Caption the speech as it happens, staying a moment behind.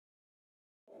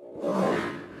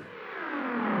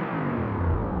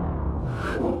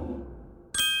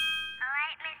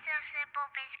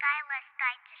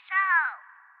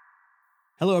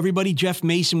Hello, everybody. Jeff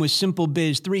Mason with Simple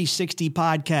Biz 360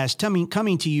 Podcast,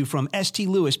 coming to you from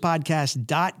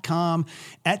stlewispodcast.com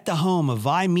at the home of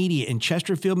Vi Media in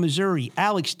Chesterfield, Missouri.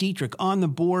 Alex Dietrich on the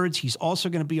boards. He's also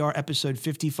going to be our episode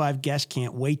 55 guest.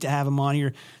 Can't wait to have him on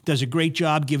here. Does a great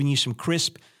job giving you some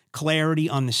crisp clarity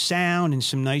on the sound and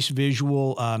some nice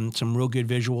visual, some real good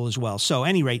visual as well. So, at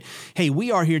any rate, hey,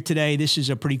 we are here today. This is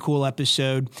a pretty cool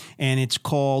episode, and it's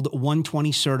called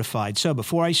 120 Certified. So,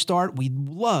 before I start, we'd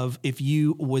love if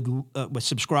you would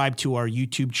subscribe to our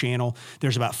YouTube channel.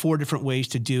 There's about 4 different ways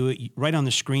to do it. Right on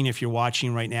the screen, if you're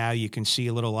watching right now, you can see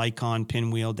a little icon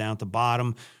pinwheel down at the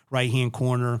bottom right-hand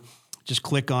corner. Just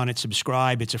click on it,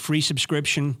 subscribe. It's a free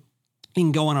subscription. You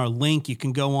can go on our link. You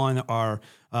can go on our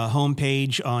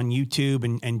homepage on YouTube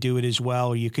and do it as well.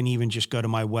 Or you can even just go to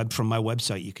from my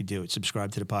website. You could do it.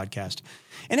 Subscribe to the podcast.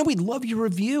 And then we'd love your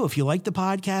review. If you like the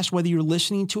podcast, whether you're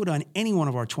listening to it on any one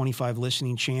of our 25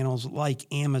 listening channels like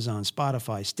Amazon,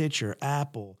 Spotify, Stitcher,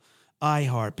 Apple,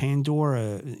 iHeart,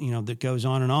 Pandora, that goes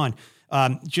on and on.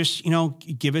 Just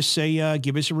give us a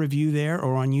review there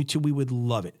or on YouTube. We would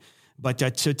love it.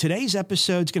 But so today's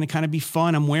episode is going to kind of be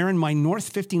fun. I'm wearing my North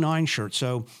 59 shirt.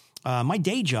 So my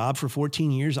day job for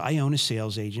 14 years, I own a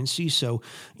sales agency. So,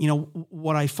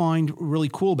 what I find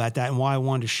really cool about that and why I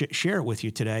wanted to share it with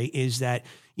you today is that,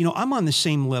 I'm on the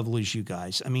same level as you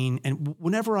guys. I mean, and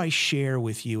whenever I share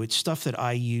with you, it's stuff that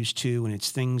I use too, and it's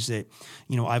things that,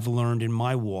 I've learned in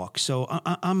my walk. So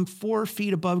I'm 4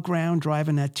 feet above ground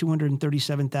driving that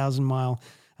 237,000 mile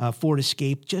Ford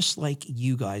Escape, just like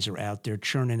you guys are out there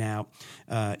churning out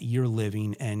your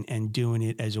living and doing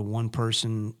it as a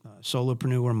one-person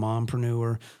solopreneur,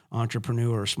 mompreneur,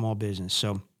 entrepreneur, or small business.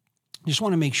 So just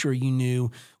want to make sure you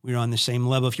knew we were on the same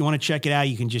level. If you want to check it out,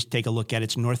 you can just take a look at it.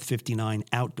 It's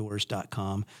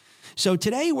north59outdoors.com. So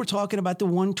today we're talking about the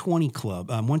 120 Club,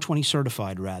 120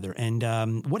 Certified rather. And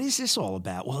what is this all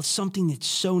about? Well, it's something that's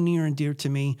so near and dear to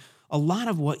me. A lot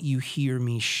of what you hear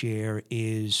me share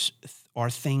are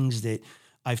things that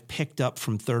I've picked up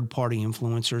from third-party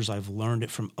influencers. I've learned it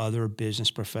from other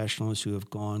business professionals who have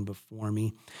gone before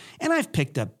me. And I've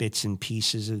picked up bits and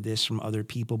pieces of this from other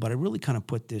people, but I really kind of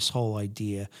put this whole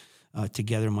idea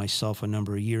together myself a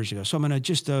number of years ago. So I'm going to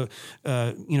just,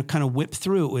 kind of whip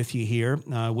through it with you here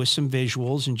with some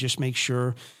visuals and just make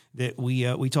sure that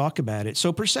we talk about it.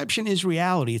 So perception is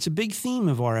reality. It's a big theme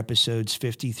of our episodes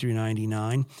 50 through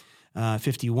 99.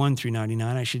 51 through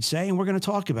 99, I should say. And we're going to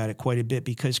talk about it quite a bit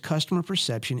because customer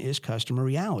perception is customer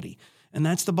reality. And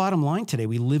that's the bottom line today.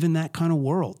 We live in that kind of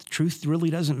world. Truth really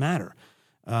doesn't matter.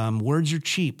 Words are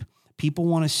cheap. People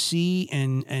want to see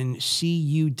and see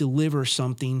you deliver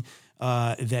something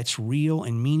that's real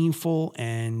and meaningful,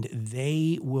 and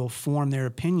they will form their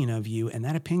opinion of you, and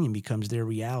that opinion becomes their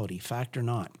reality, fact or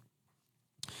not.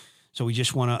 So we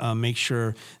just want to make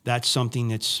sure that's something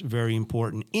that's very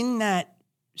important. In that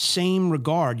same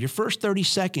regard, your first 30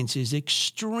 seconds is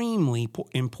extremely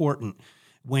important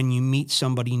when you meet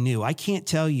somebody new. I can't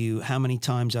tell you how many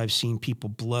times I've seen people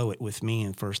blow it with me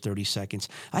in the first 30 seconds.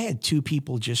 I had 2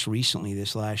 people just recently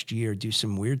this last year do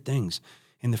some weird things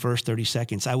in the first 30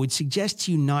 seconds. I would suggest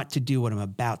to you not to do what I'm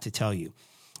about to tell you.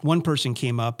 One person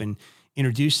came up and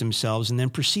introduced themselves and then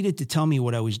proceeded to tell me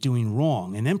what I was doing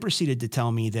wrong, and then proceeded to tell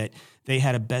me that they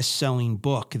had a best-selling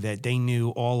book, that they knew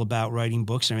all about writing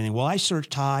books and everything. Well, I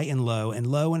searched high and low and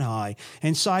high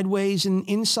and sideways and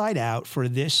inside out for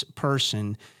this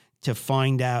person to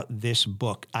find out this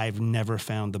book. I've never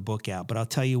found the book out, but I'll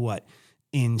tell you what,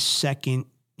 in second,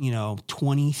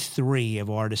 23 of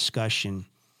our discussion,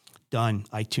 done,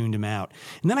 I tuned him out.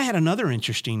 And then I had another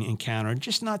interesting encounter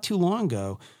just not too long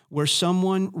ago where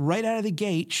someone right out of the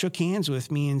gate shook hands with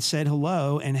me and said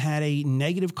hello and had a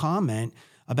negative comment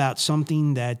about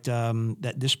something that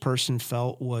that this person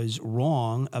felt was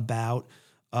wrong about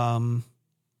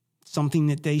something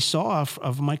that they saw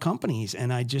of my companies.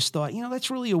 And I just thought,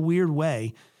 that's really a weird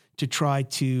way to try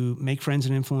to make friends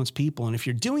and influence people. And if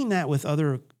you're doing that with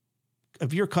other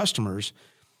of your customers,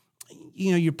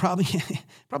 you're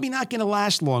probably not going to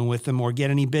last long with them or get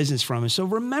any business from them. So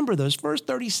remember, those first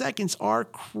 30 seconds are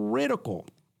critical.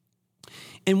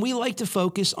 And we like to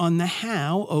focus on the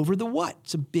how over the what.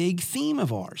 It's a big theme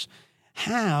of ours.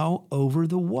 How over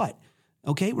the what.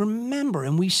 Okay, remember,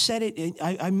 and we said it,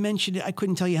 I mentioned it, I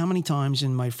couldn't tell you how many times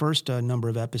in my first number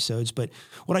of episodes, but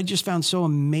what I just found so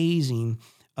amazing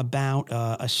about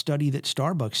a study that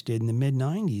Starbucks did in the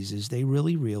mid-90s is they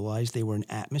really realized they were an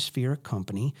atmospheric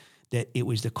company, that it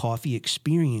was the coffee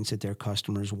experience that their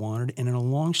customers wanted. And in a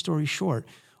long story short,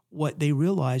 what they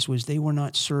realized was they were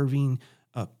not serving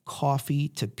coffee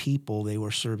to people. They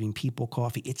were serving people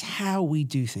coffee. It's how we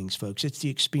do things, folks. It's the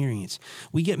experience.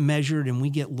 We get measured and we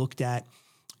get looked at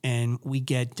and we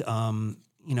get,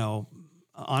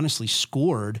 honestly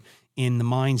scored in the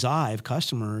mind's eye of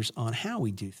customers on how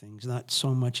we do things, not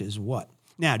so much as what.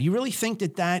 Now, do you really think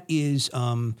that is,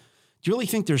 do you really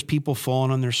think there's people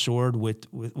falling on their sword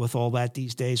with all that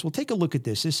these days? Well, take a look at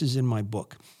this. This is in my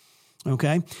book.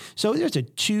 Okay. So there's a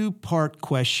 2-part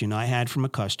question I had from a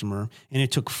customer, and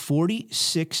it took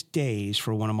 46 days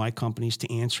for one of my companies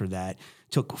to answer that.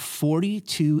 It took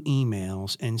 42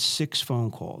 emails and 6 phone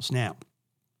calls. Now,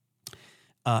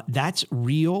 that's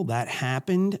real. That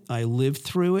happened. I lived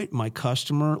through it. My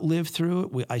customer lived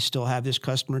through it. I still have this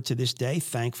customer to this day,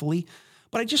 thankfully.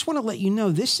 But I just want to let you know,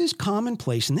 this is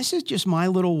commonplace, and this is just my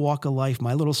little walk of life,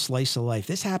 my little slice of life.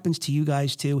 This happens to you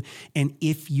guys too. And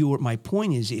my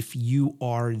point is, if you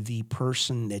are the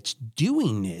person that's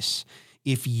doing this,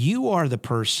 if you are the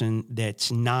person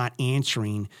that's not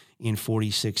answering in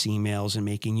 46 emails and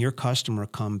making your customer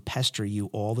come pester you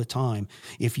all the time,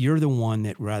 if you're the one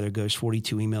that rather goes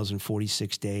 42 emails in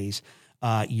 46 days,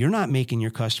 you're not making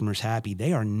your customers happy.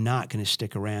 They are not going to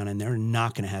stick around, and they're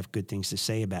not going to have good things to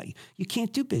say about you. You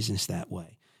can't do business that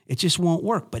way. It just won't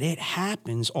work, but it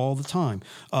happens all the time.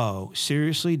 Oh,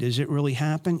 seriously? Does it really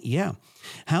happen? Yeah.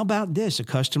 How about this? A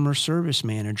customer service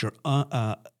manager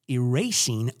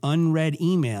erasing unread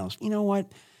emails. You know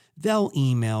what? They'll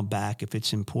email back if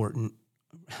it's important.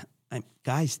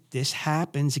 Guys, this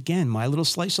happens. Again, my little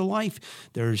slice of life.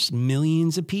 There's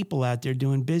millions of people out there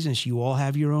doing business. You all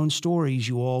have your own stories.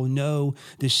 You all know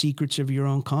the secrets of your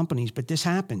own companies, but this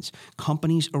happens.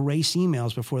 Companies erase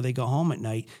emails before they go home at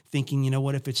night thinking, you know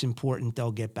what, if it's important,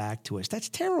 they'll get back to us. That's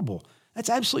terrible. That's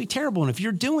absolutely terrible. And if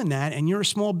you're doing that and you're a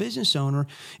small business owner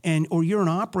or you're an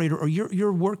operator or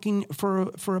you're working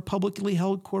for a publicly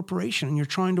held corporation and you're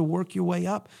trying to work your way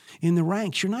up in the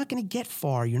ranks, you're not going to get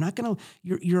far. You're not going to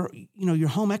your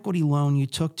home equity loan you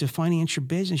took to finance your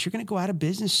business, you're going to go out of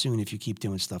business soon if you keep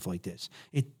doing stuff like this.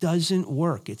 It doesn't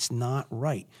work. It's not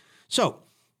right. So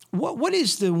what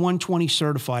is the 120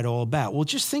 Certified all about? Well,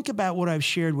 just think about what I've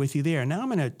shared with you there. Now I'm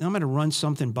going to run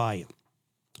something by you.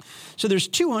 So there's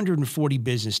 240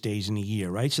 business days in a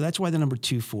year, right? So that's why the number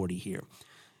 240 here.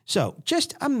 So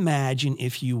just imagine,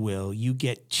 if you will, you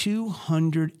get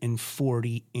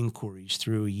 240 inquiries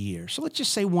through a year. So let's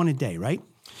just say one a day, right?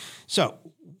 So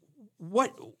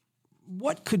what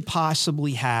could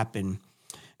possibly happen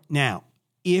now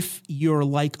if you're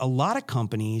like a lot of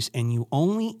companies and you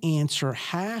only answer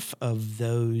half of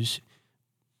those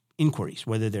inquiries,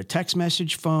 whether they're text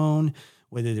message, phone,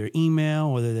 whether they're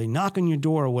email, whether they knock on your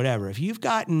door or whatever. If you've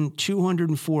gotten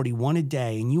 240, one a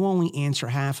day, and you only answer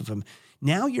half of them,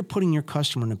 now you're putting your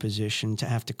customer in a position to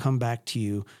have to come back to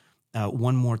you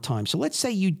one more time. So let's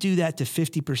say you do that to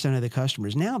 50% of the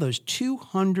customers. Now those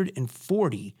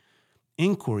 240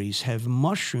 inquiries have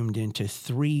mushroomed into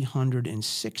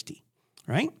 360,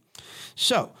 right?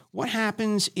 So what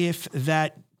happens if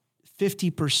that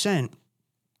 50%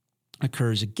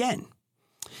 occurs again?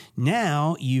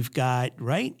 Now you've got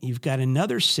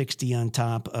another 60 on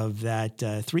top of that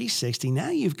 360. Now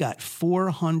you've got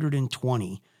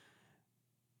 420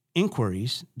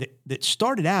 inquiries that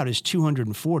started out as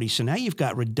 240. So now you've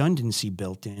got redundancy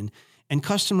built in, and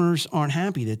customers aren't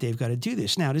happy that they've got to do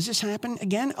this. Now, does this happen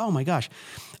again? Oh my gosh.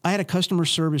 I had a customer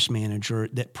service manager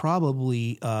that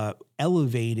probably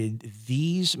elevated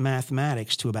these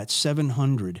mathematics to about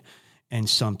 700 and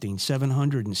something,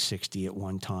 760 at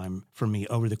one time for me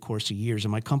over the course of years.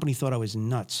 And my company thought I was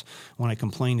nuts when I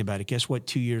complained about it. Guess what?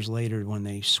 2 years later, when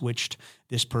they switched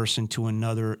this person to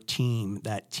another team,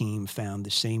 that team found the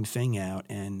same thing out.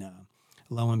 And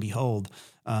lo and behold,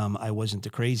 I wasn't the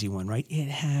crazy one, right? It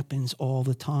happens all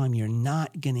the time. You're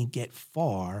not going to get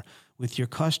far with your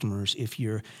customers if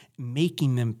you're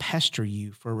making them pester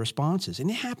you for responses. And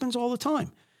it happens all the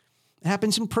time. It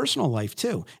happens in personal life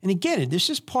too. And again,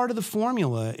 this is part of the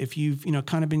formula. If you've,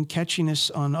 kind of been catching us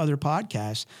on other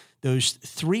podcasts, those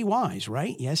 3 whys,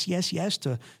 right? Yes, yes, yes,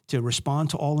 to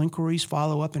respond to all inquiries,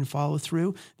 follow up and follow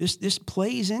through. This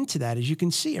plays into that. As you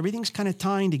can see, everything's kind of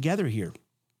tying together here.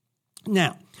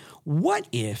 Now, what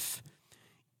if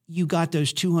you got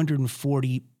those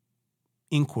 240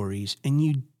 inquiries and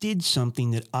you did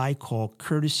something that I call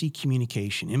courtesy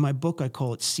communication? In my book, I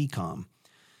call it CCOM.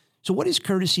 So what is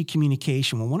courtesy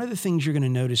communication? Well, one of the things you're going to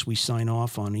notice we sign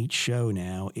off on each show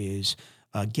now is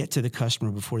get to the customer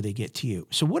before they get to you.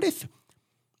 So what if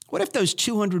those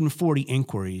 240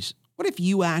 inquiries, what if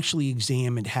you actually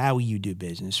examined how you do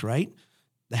business, right?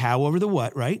 The how over the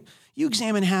what, right? You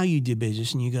examine how you do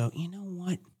business and you go, you know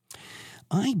what?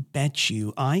 I bet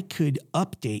you I could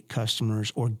update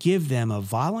customers or give them a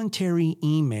voluntary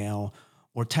email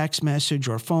or text message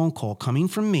or phone call coming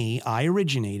from me. I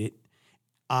originate it.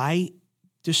 I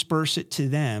disperse it to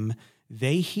them,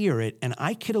 they hear it, and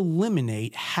I could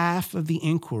eliminate half of the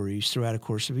inquiries throughout a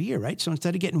course of a year, right? So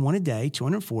instead of getting one a day,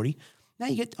 240, now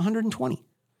you get 120.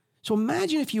 So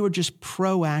imagine if you were just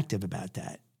proactive about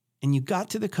that and you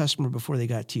got to the customer before they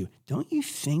got to you. Don't you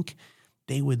think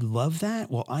they would love that?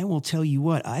 Well, I will tell you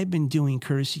what, I've been doing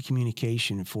courtesy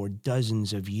communication for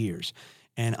dozens of years,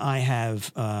 and I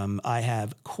have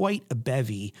quite a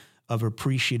bevy of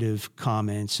appreciative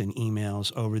comments and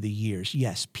emails over the years.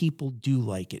 Yes, people do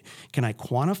like it. Can I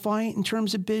quantify it in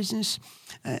terms of business?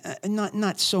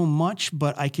 Not so much,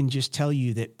 but I can just tell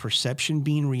you that perception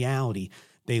being reality,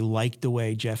 they like the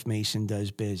way Jeff Mason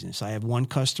does business. I have one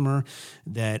customer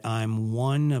that I'm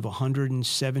one of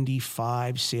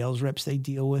 175 sales reps they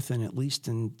deal with, and at least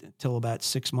until about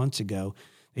 6 months ago,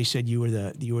 they said you were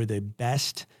the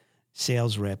best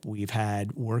sales rep we've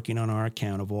had working on our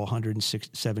account of all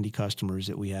 170 customers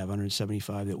that we have,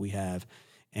 175 that we have,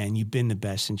 and you've been the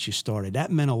best since you started.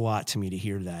 That meant a lot to me to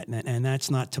hear that, and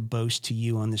that's not to boast to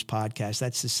you on this podcast.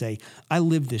 That's to say I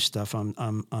live this stuff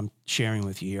I'm sharing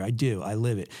with you here. I do. I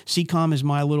live it. CCOM is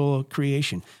my little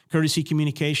creation. Courtesy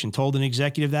communication. Told an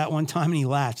executive that one time, and he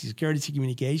laughed. He said, "Courtesy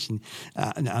communication."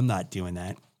 No, I'm not doing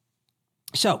that.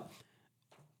 So,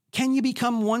 can you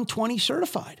become 120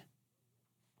 certified?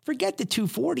 Forget the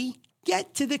 240.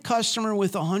 Get to the customer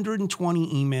with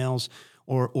 120 emails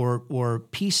or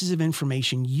pieces of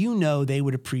information you know they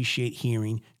would appreciate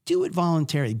hearing. Do it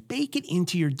voluntarily. Bake it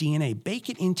into your DNA. Bake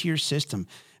it into your system.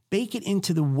 Bake it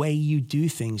into the way you do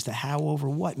things, the how over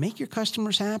what. Make your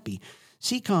customers happy.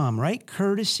 CCOM, right?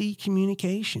 Courtesy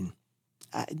communication.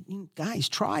 Guys,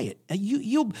 try it.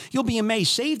 You'll be amazed.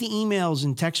 Save the emails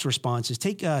and text responses.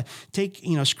 Take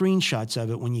screenshots of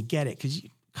it when you get it, because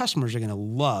customers are going to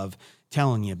love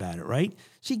telling you about it, right?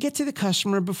 So you get to the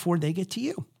customer before they get to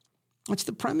you. That's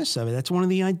the premise of it. That's one of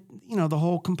the the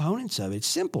whole components of it. It's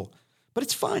simple, but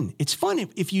it's fun. It's fun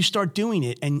if you start doing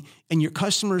it and your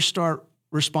customers start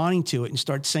responding to it and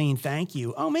start saying thank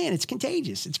you. Oh man, it's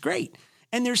contagious. It's great.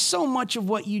 And there's so much of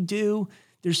what you do.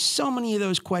 There's so many of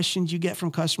those questions you get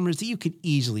from customers that you could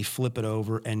easily flip it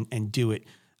over and do it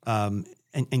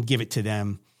and give it to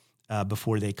them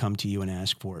before they come to you and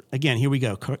ask for it. Again, here we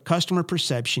go. Customer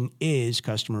perception is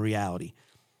customer reality.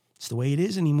 It's the way it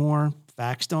is anymore.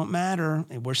 Facts don't matter.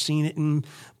 And we're seeing it in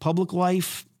public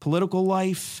life, political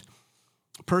life,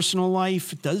 personal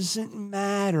life. It doesn't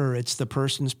matter. It's the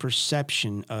person's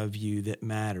perception of you that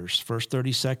matters. First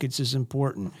 30 seconds is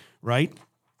important, right?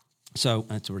 So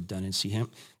that's a redundancy.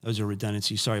 Those are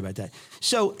redundancies. Sorry about that.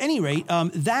 So, at any rate,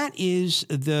 that is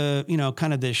the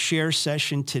kind of the share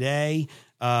session today.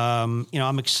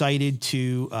 I'm excited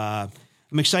to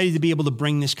be able to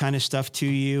bring this kind of stuff to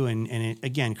you. And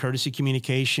again, courtesy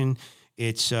communication.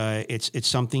 It's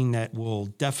something that will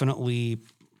definitely,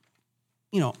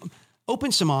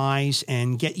 open some eyes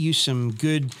and get you some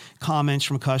good comments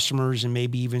from customers and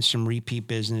maybe even some repeat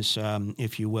business,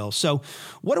 if you will. So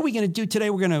what are we going to do today?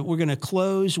 We're going to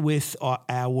close with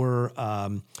our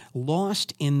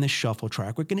Lost in the Shuffle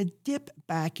track. We're going to dip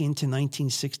back into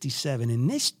 1967. And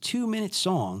this 2-minute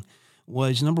song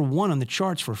was number one on the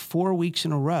charts for 4 weeks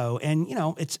in a row. And,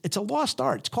 it's a lost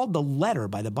art. It's called The Letter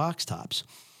by the Box Tops.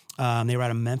 They were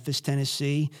out of Memphis,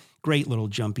 Tennessee. Great little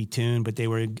jumpy tune, but they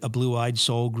were a blue-eyed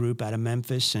soul group out of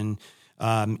Memphis. And,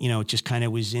 it just kind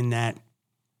of was in that,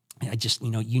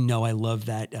 I love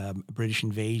that British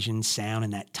Invasion sound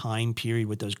and that time period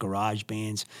with those garage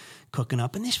bands cooking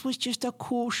up. And this was just a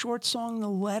cool short song, The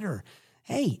Letter.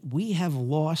 Hey, we have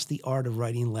lost the art of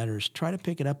writing letters. Try to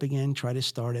pick it up again, try to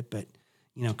start it, but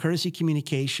courtesy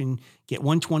communication, get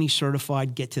 120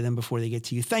 certified, get to them before they get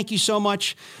to you. Thank you so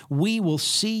much. We will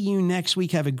see you next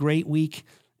week. Have a great week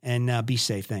and be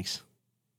safe. Thanks.